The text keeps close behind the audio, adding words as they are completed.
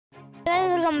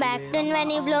Welcome back to my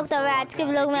new blog. तो आज के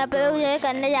ब्लॉग में आप लोग जो है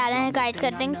करने जा रहे हैं काइट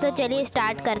कटिंग। तो चलिए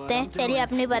स्टार्ट करते हैं। चलिए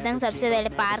अपनी पतंग सबसे पहले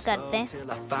पार करते हैं।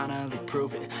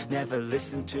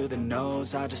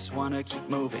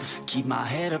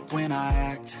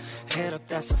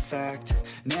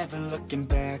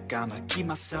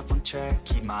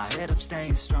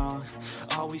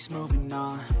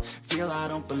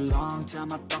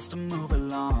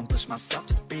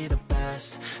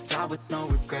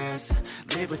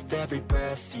 Live with every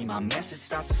breath, see my message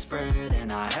start to spread.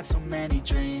 And I had so many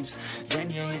dreams,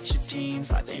 then you hit your teens.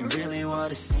 Life ain't really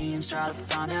what it seems, try to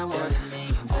find out what it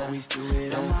means. Always do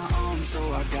it on my own, so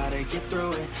I gotta get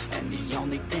through it. And the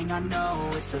only thing I know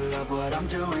is to love what I'm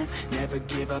doing. Never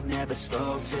give up, never slow,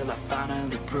 till I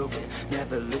finally prove it.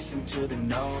 Never listen to the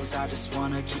no's, I just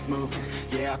wanna keep moving.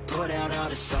 Yeah, I put out all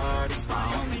this art, it's my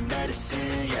only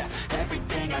medicine. Yeah,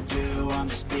 everything I do, I'm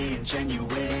just being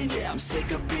genuine. Yeah, I'm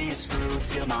sick of being screwed,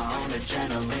 feel my own adrenaline.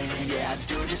 Yeah, I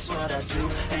do just what I do,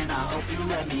 and I hope you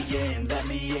let me in,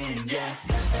 yeah.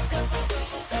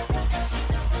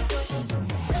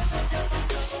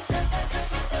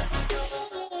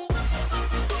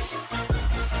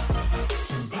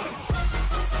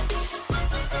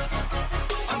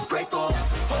 I'm grateful,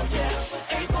 oh yeah,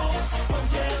 able, oh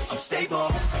yeah, I'm stable,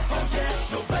 oh yeah,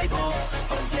 no label,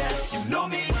 oh yeah, you know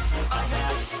me, I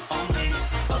have only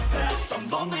a path, I'm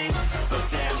lonely, but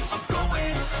damn, I'm going to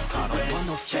win. I don't want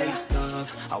no fake love,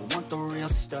 I want the real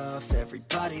stuff.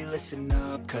 Everybody listen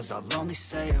up, cause I'll only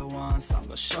say it once. I'm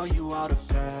gonna show you all the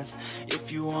path,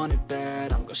 if you want it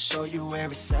bad. I'm gonna show you where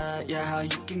it's at, yeah, how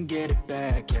you can get it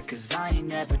back. Yeah, cause I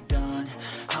ain't never done,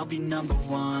 I'll be number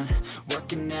one.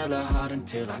 Working hella hard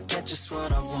until I get just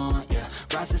what I want, yeah.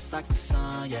 Rises like the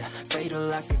sun, yeah, fatal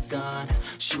like a gun.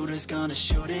 Shooter's gonna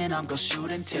shoot and I'm gonna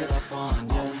shoot until I won,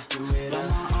 yeah. Always do it on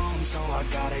my own, so I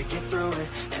gotta get through it.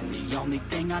 And the only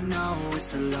thing I know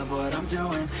is to love what I'm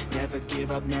doing. Never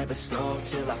give up, never slow,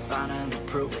 till I finally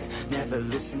prove it. Never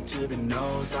listen to the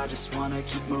no's, I just wanna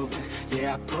keep moving.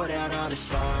 Yeah, I put out all this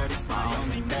art, it's my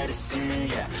only medicine.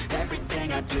 Yeah, everything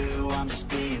I do, I'm just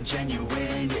being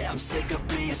genuine. Yeah, I'm sick of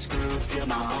being screwed, feel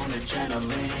my own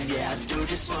adrenaline. Yeah, I do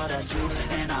just what I do,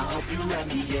 and I hope you let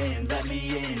me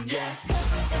in, yeah.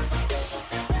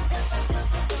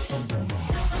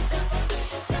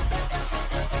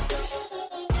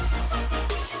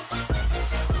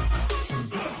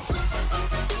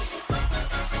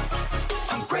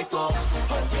 Grateful,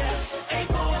 oh yeah,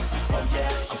 able, oh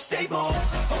yeah, I'm stable,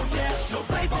 oh yeah, no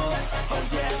label, oh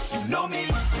yeah, you know me,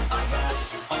 I have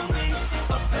only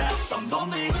a path, I'm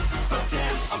lonely, but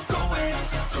damn, I'm going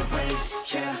to win,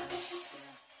 yeah.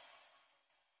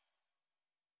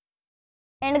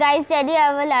 And guys चलिए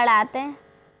अब लड़ाते हैं।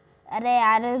 अरे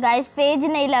यार guys page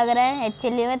नहीं लग रहे हैं,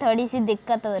 actually में थोड़ी सी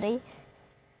दिक्कत हो रही।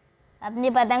 अपनी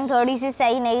पतंग थोड़ी सी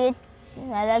सही नहीं है,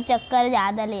 मतलब चक्कर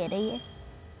ज़्यादा ले रही है।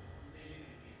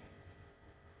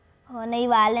 होने ही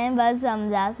वाले हैं बस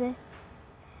समझा से,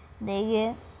 देखिए।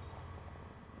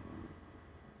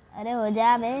 अरे हो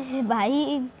जा बे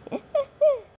भाई।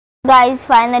 गाइस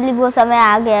फाइनली वो समय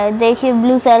आ गया है। देखिए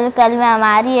ब्लू सर्कल में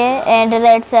हमारी है एंड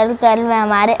रेड सर्कल में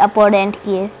हमारे अपोनेंट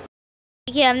की है।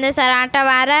 देखिए हमने सराटा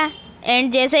मारा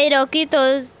एंड जैसे ही रोकी तो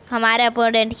हमारे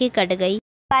अपोनेंट की कट गई।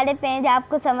 वाले पेज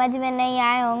आपको समझ में नहीं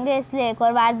आए होंगे, इसलिए एक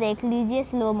और बार देख लीजिए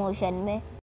स्लो मोशन में।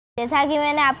 जैसा कि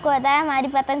मैंने आपको बताया हमारी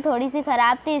पतंग थोड़ी सी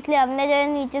ख़राब थी, इसलिए हमने जो है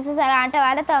नीचे से सराटा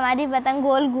मारा तो हमारी पतंग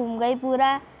गोल घूम गई,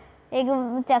 पूरा एक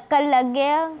चक्कर लग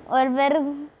गया। और फिर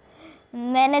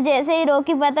मैंने जैसे ही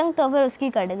रोकी पतंग तो फिर उसकी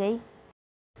कट गई।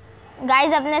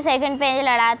 गाइस अपने सेकंड पेज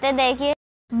लड़ाते। देखिए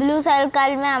ब्लू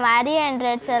सर्कल में हमारी एंड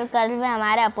रेड सर्कल में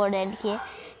हमारे अपोनेंट की।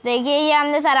 देखिए ये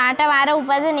हमने सराटा मारा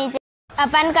ऊपर से नीचे,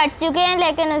 अपन कट चुके हैं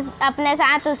लेकिन अपने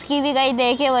साथ उसकी भी गई।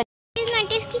 देखिए वो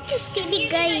उसकी भी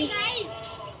गई,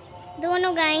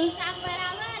 दोनों गई।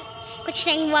 कुछ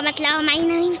नहीं हुआ, मतलब हमारी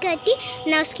नहीं कटी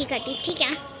ना उसकी कटी, ठीक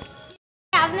है।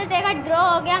 आपने देखा ड्रॉ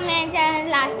हो गया। मैं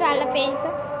लास्ट वाला पेज पे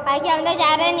बाकी हम लोग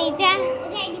जा रहे हैं नीचे।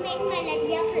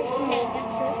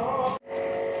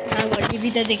 हाँ गोल्डी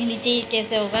भी तो देखनी चाहिए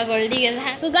कैसे होगा गोल्डी के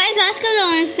साथ। सो गाइस आज का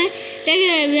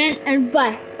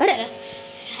बाय। अरे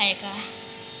हाय का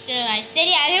चलो गाइस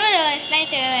चलिए आगे बढ़ो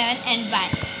and bye.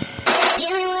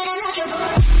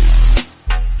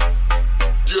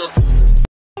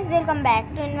 Welcome back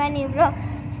to my new blog.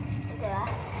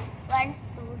 1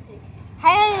 2 3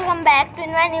 hi welcome back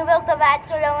to my new blog. तो बात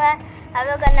कर लूँगा हम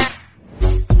लोग का नाम